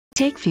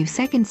Take few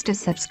seconds to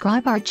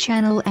subscribe our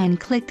channel and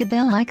click the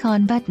bell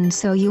icon button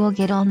so you will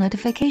get all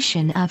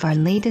notification of our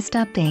latest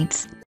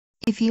updates.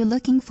 If you're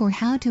looking for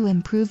how to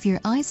improve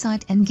your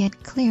eyesight and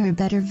get clearer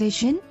better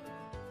vision,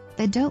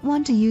 but don't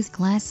want to use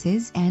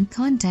glasses and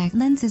contact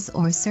lenses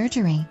or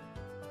surgery.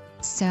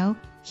 So,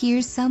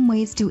 here's some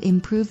ways to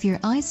improve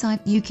your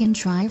eyesight. You can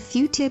try a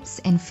few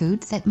tips and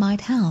foods that might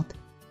help.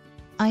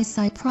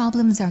 Eyesight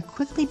problems are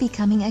quickly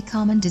becoming a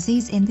common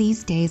disease in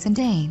these days and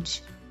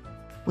age.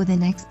 With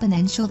an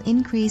exponential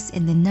increase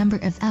in the number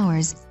of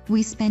hours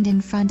we spend in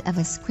front of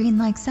a screen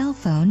like cell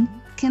phone,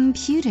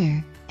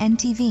 computer, and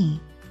TV.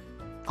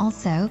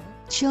 Also,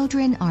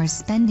 children are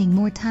spending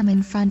more time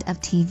in front of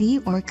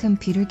TV or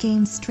computer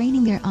games,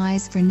 straining their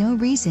eyes for no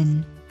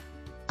reason.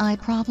 Eye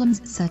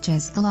problems such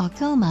as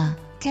glaucoma,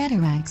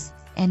 cataracts,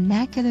 and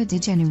macular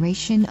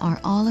degeneration are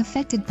all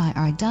affected by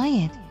our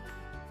diet.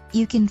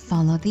 You can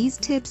follow these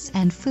tips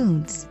and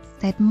foods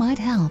that might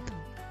help.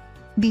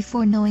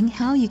 Before knowing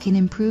how you can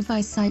improve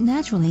eyesight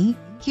naturally,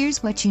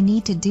 here's what you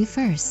need to do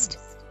first.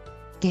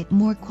 Get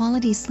more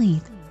quality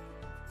sleep.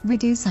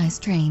 Reduce eye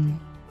strain.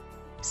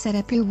 Set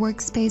up your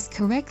workspace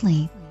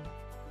correctly.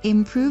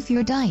 Improve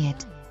your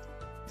diet.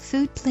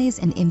 Food plays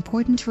an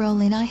important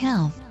role in eye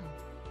health.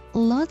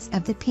 Lots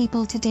of the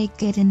people today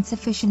get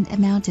insufficient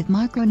amount of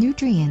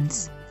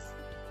micronutrients.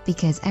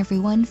 Because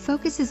everyone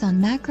focuses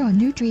on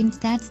macronutrients,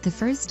 that's the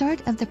first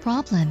start of the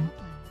problem.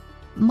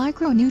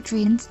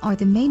 Micronutrients are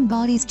the main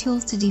body's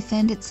tools to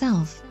defend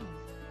itself.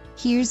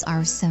 Here's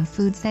are some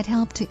foods that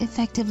help to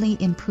effectively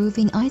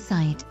improving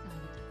eyesight.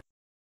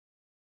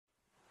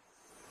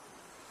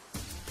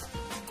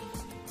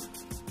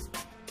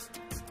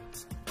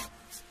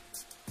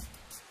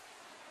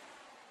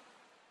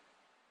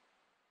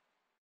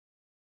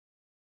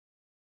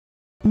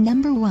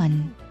 Number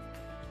 1.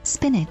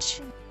 Spinach.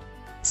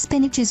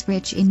 Spinach is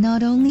rich in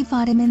not only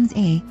vitamins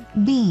A,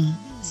 B,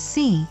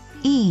 C,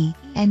 E,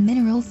 and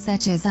minerals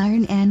such as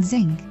iron and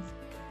zinc,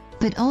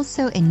 but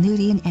also in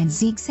lutein and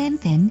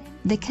zeaxanthin,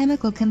 the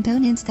chemical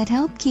components that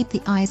help keep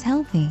the eyes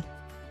healthy.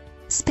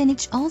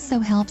 Spinach also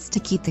helps to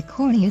keep the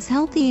corneas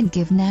healthy and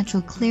give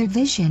natural clear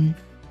vision.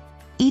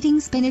 Eating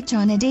spinach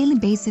on a daily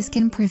basis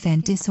can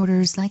prevent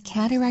disorders like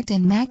cataract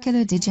and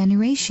macular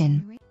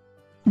degeneration.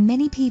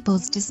 Many people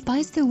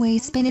despise the way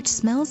spinach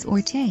smells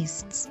or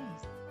tastes.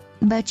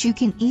 But you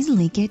can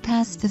easily get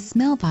past the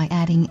smell by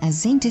adding a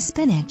zinc to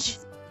spinach.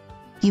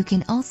 You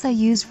can also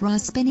use raw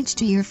spinach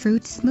to your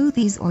fruit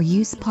smoothies or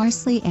use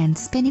parsley and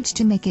spinach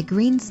to make a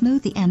green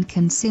smoothie and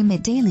consume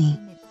it daily.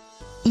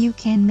 You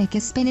can make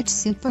a spinach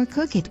soup or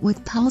cook it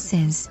with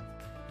pulses.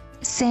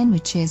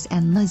 Sandwiches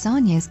and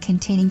lasagnas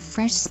containing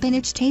fresh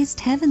spinach taste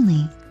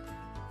heavenly.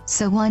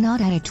 So why not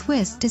add a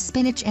twist to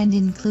spinach and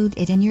include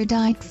it in your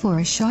diet for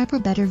a sharper,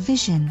 better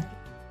vision?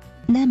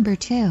 Number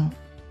 2.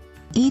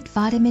 Eat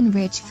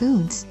vitamin-rich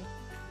foods.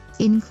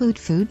 Include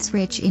foods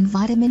rich in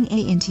vitamin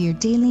A into your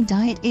daily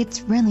diet.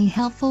 It's really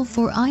helpful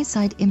for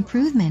eyesight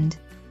improvement.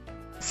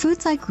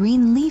 Foods like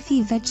green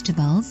leafy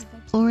vegetables,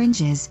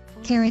 oranges,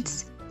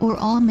 carrots, or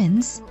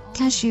almonds,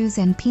 cashews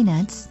and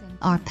peanuts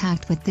are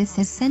packed with this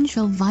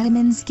essential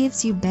vitamins,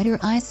 gives you better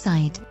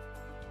eyesight.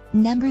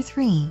 Number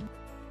 3.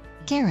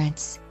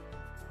 Carrots.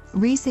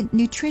 Recent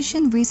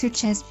nutrition research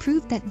has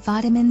proved that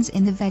vitamins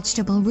in the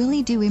vegetable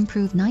really do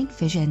improve night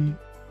vision.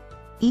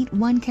 Eat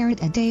 1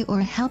 carrot a day or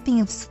a helping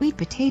of sweet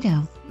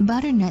potato,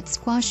 butternut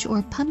squash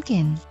or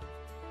pumpkin.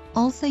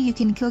 Also, you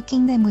can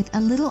cooking them with a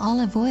little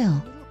olive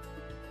oil.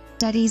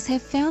 Studies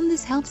have found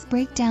this helps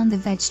break down the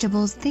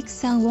vegetable's thick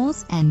cell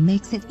walls and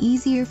makes it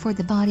easier for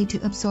the body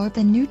to absorb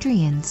the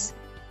nutrients.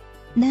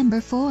 Number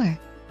 4.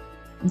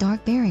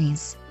 Dark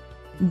berries.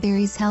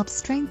 Berries help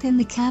strengthen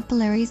the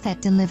capillaries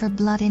that deliver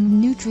blood and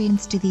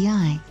nutrients to the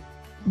eye.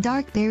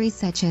 Dark berries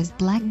such as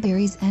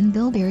blackberries and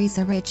bilberries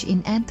are rich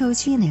in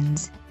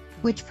anthocyanins,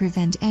 which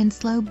prevent and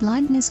slow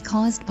blindness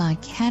caused by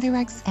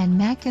cataracts and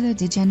macular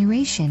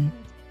degeneration.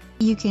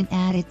 You can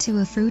add it to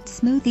a fruit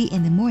smoothie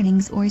in the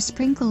mornings or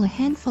sprinkle a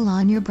handful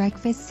on your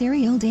breakfast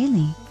cereal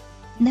daily.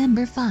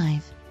 Number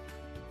 5.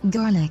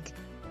 Garlic.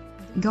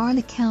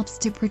 Garlic helps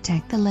to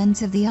protect the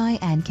lens of the eye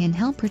and can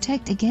help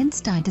protect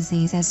against eye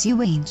disease as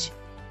you age.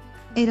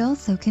 It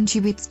also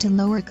contributes to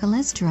lower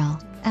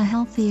cholesterol, a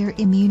healthier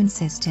immune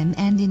system,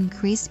 and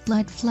increased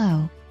blood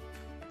flow.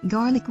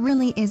 Garlic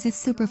really is a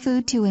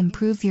superfood to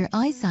improve your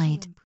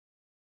eyesight.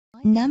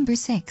 Number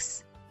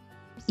 6.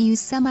 Use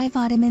some eye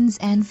vitamins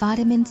and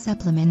vitamin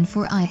supplement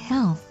for eye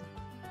health.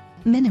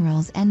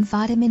 Minerals and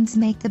vitamins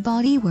make the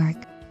body work.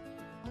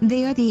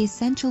 They are the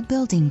essential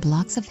building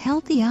blocks of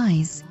healthy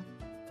eyes.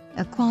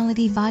 A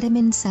quality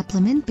vitamin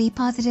supplement be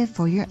positive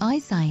for your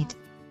eyesight,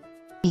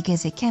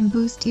 because it can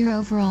boost your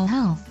overall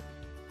health.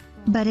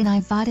 But an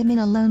eye vitamin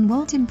alone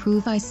won't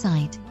improve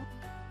eyesight.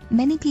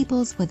 Many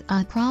people with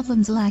eye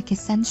problems lack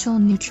essential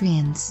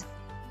nutrients.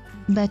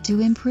 But to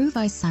improve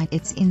eyesight,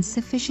 it's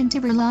insufficient to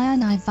rely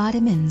on eye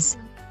vitamins.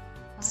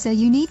 So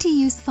you need to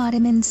use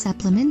vitamin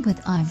supplement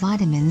with eye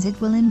vitamins. It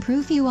will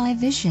improve your eye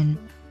vision.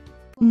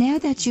 Now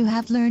that you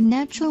have learned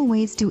natural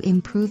ways to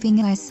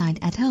improving eyesight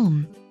at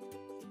home,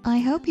 I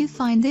hope you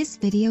find this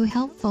video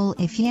helpful.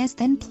 If yes,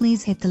 then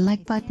please hit the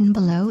like button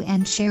below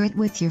and share it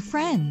with your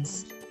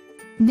friends.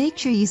 Make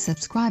sure you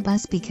subscribe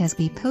us because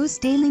we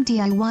post daily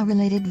DIY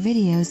related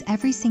videos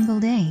every single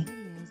day.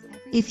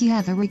 If you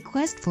have a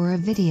request for a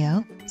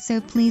video,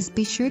 so please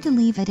be sure to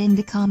leave it in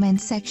the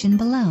comment section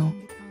below.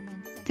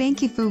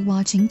 Thank you for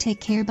watching. Take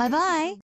care. Bye bye.